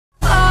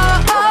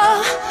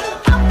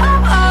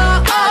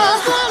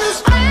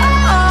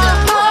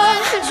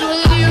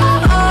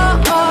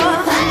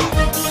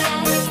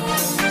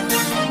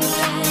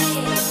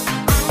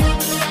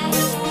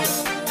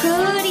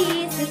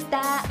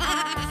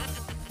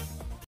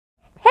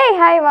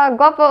Hi mga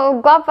Gwapo,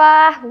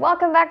 Gwapa!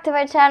 Welcome back to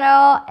my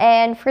channel,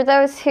 and for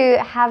those who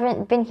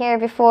haven't been here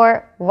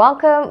before,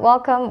 welcome,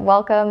 welcome,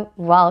 welcome,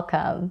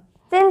 welcome.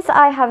 Since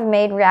I have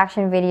made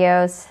reaction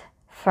videos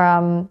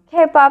from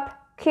K-pop,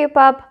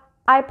 Q-pop,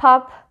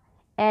 I-pop,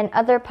 and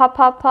other pop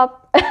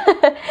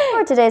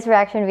for today's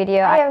reaction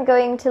video, I am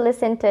going to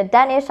listen to a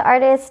Danish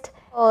artist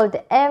called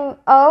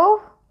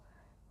M.O.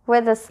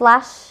 with a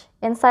slash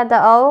inside the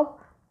O.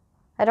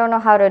 I don't know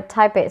how to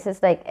type it, so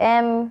it's like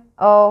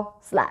M-O/.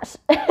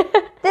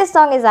 This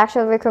song is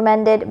actually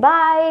recommended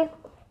by...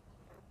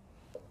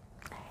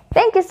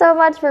 Thank you so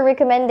much for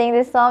recommending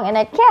this song, and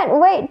I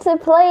can't wait to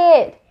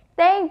play it.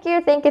 Thank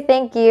you, thank you,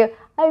 thank you.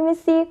 I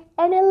miss you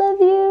and I love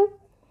you.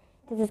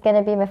 This is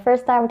gonna be my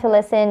first time to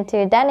listen to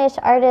a Danish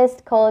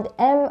artist called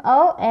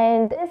M.O,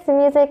 and this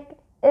music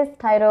is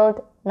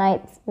titled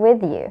Nights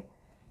With You.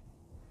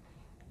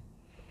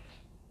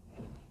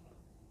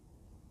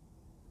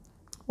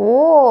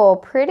 Oh,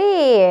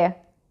 pretty.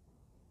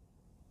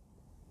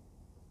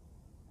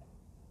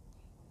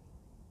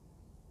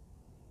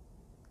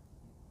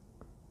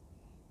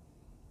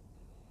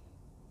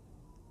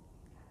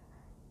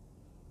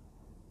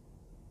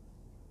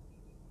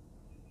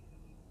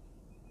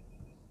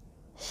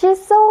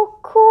 She's so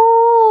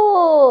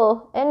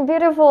cool and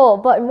beautiful,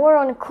 but more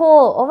on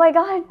cool. Oh my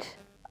god.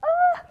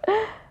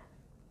 Ah.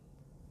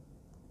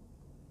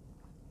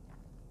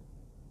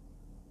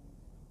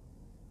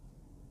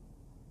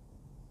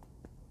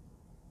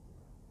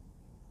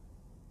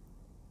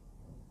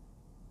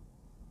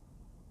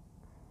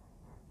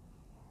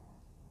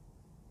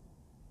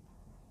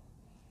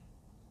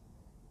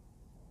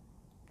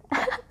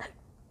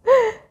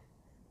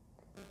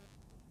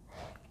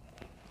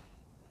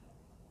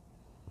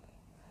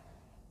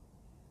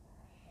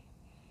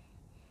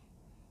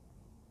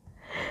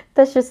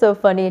 That's just so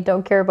funny.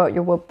 Don't care about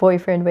your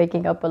boyfriend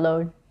waking up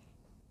alone.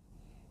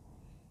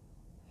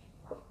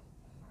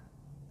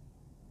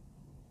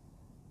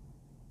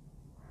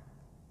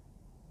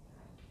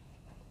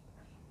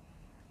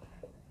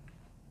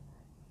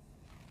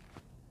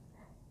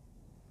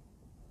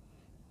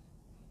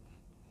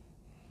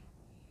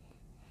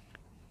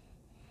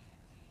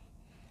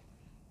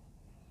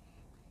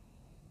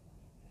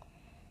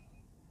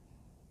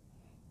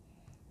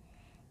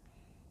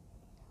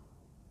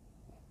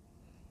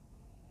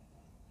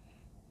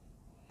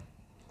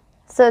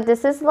 So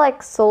this is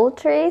like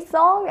sultry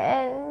song,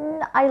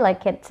 and I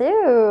like it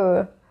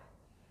too.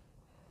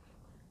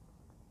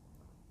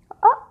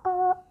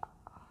 Oh.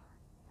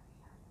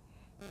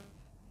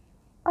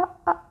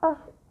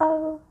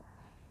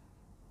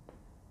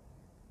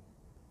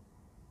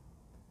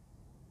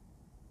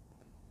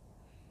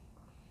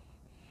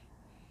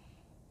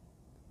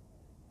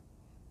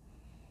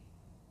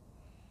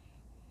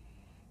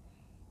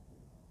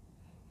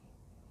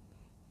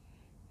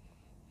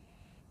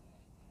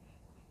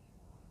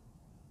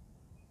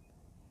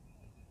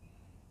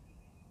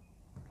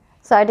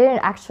 So I didn't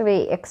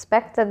actually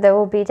expect that there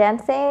will be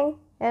dancing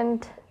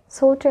and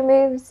sultry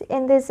moves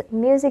in this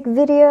music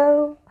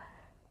video.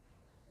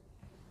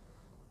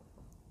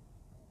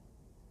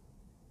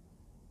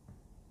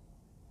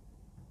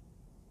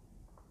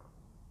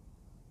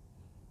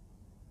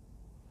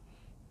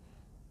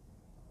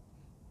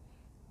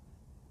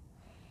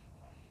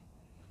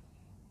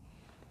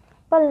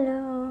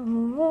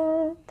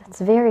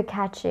 That's very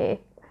catchy.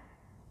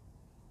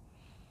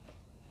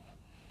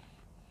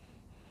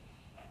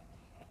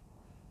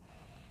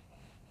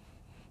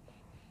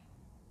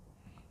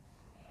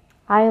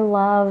 I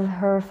love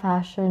her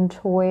fashion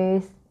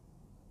choice.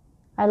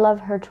 I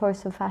love her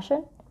choice of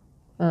fashion.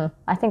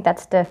 I think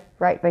that's the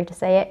right way to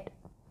say it.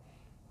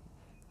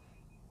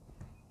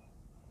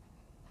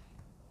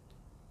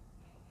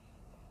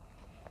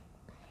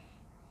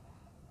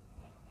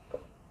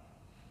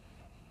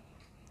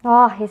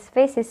 Oh, his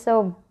face is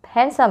so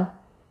handsome.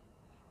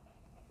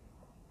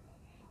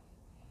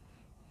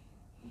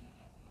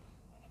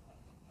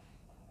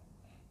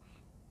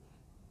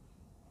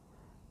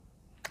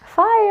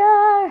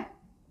 Fire!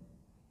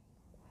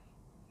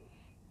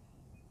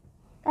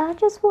 I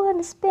just want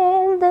to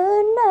spend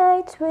the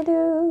night with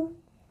you.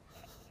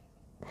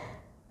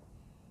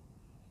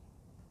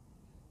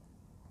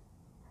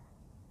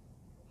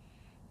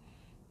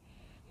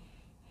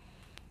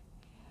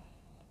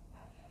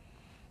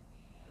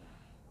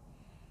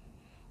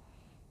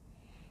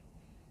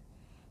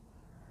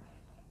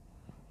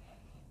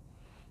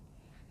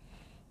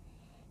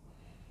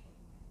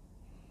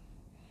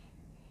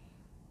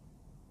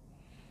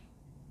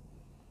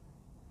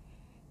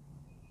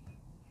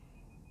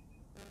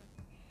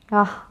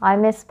 Oh, I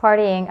miss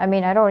partying. I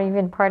mean, I don't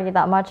even party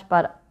that much,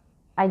 but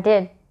I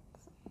did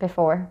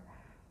before.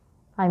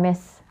 I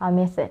miss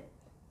it.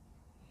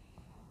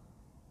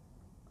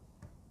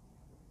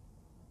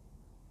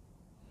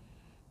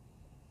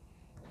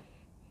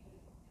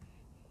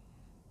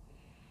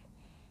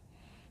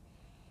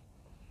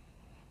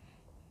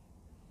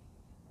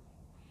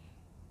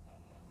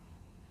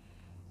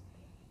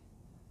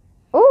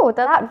 Ooh, oh,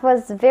 that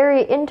was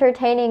very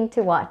entertaining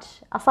to watch.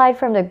 Aside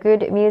from the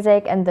good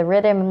music and the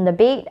rhythm and the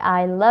beat,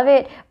 I love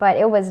it, but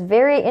it was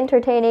very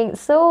entertaining.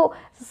 So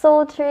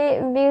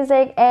sultry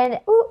music and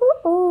ooh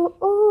ooh ooh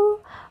ooh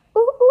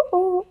ooh ooh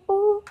ooh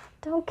ooh.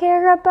 Don't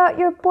care about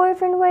your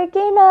boyfriend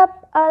waking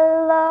up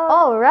alone.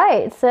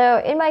 Alright,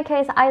 so in my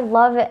case, I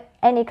love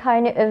any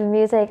kind of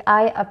music.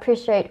 I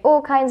appreciate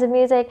all kinds of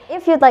music.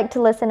 If you'd like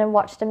to listen and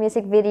watch the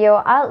music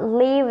video, I'll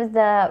leave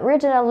the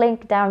original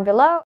link down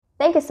below.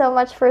 Thank you so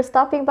much for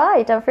stopping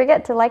by. Don't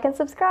forget to like and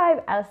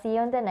subscribe. I'll see you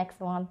on the next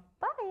one.